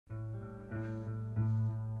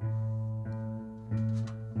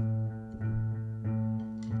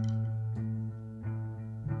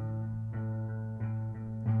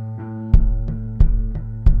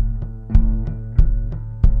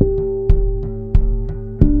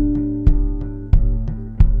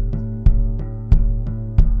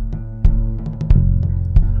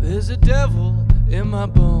There's a devil in my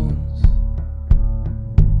bones.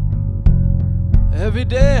 Every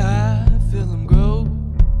day I feel him grow.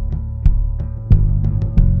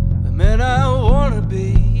 The man I wanna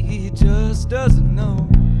be, he just doesn't know.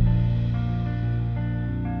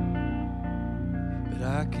 But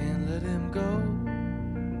I can't let him go.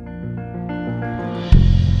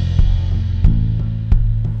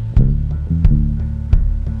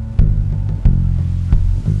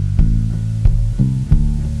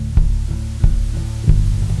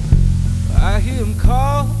 I hear him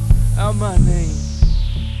call out my name.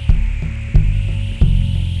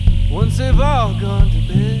 Once they've all gone to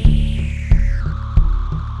bed,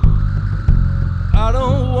 I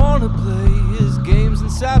don't wanna play his games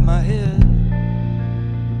inside my head.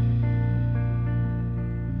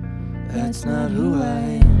 That's not who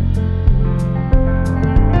I am.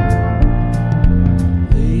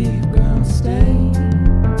 Leave ground, stay.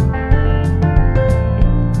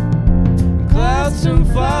 The clouds seem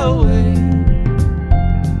far away.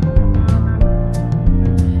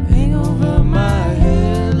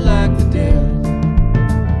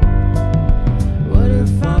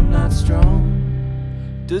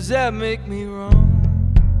 Does that make me wrong?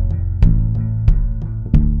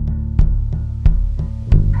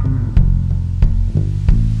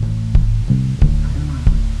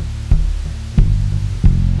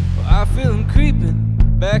 Well, I feel him creeping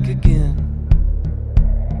back again.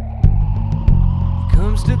 He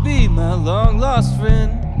comes to be my long-lost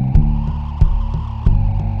friend.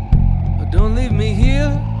 Oh, don't leave me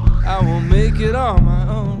here, I won't make it on my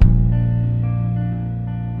own.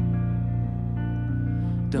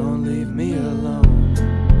 Don't leave me alone.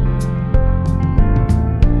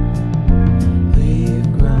 Leave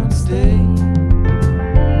ground, stay.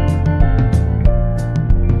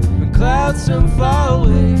 The clouds seem far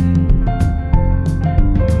away.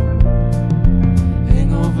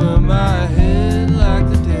 Hang over my head like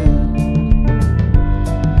the dead.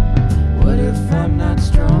 What if I'm not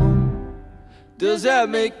strong? Does that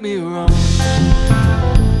make me wrong?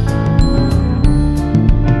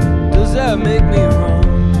 Does that make me wrong?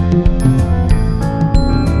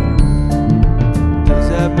 Does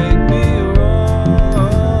that make me wrong?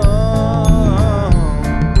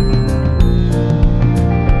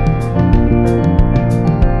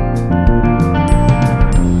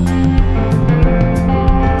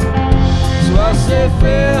 So I'll say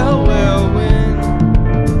farewell when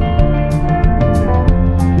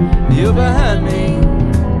you're behind me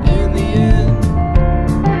in the end.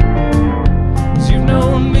 'Cause you've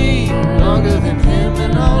known me longer than him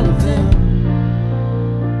and all of them.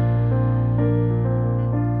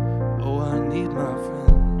 Oh, I need my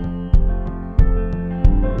friend.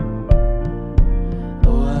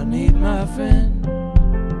 Oh, I need my friend.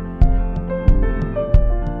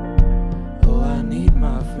 Oh, I need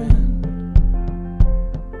my friend.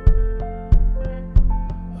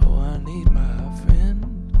 Oh, I need my friend.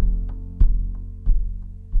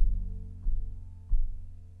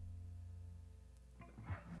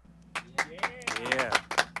 Yeah.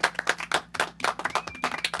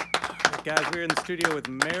 All right, guys, we're in the studio with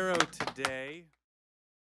Marrow today.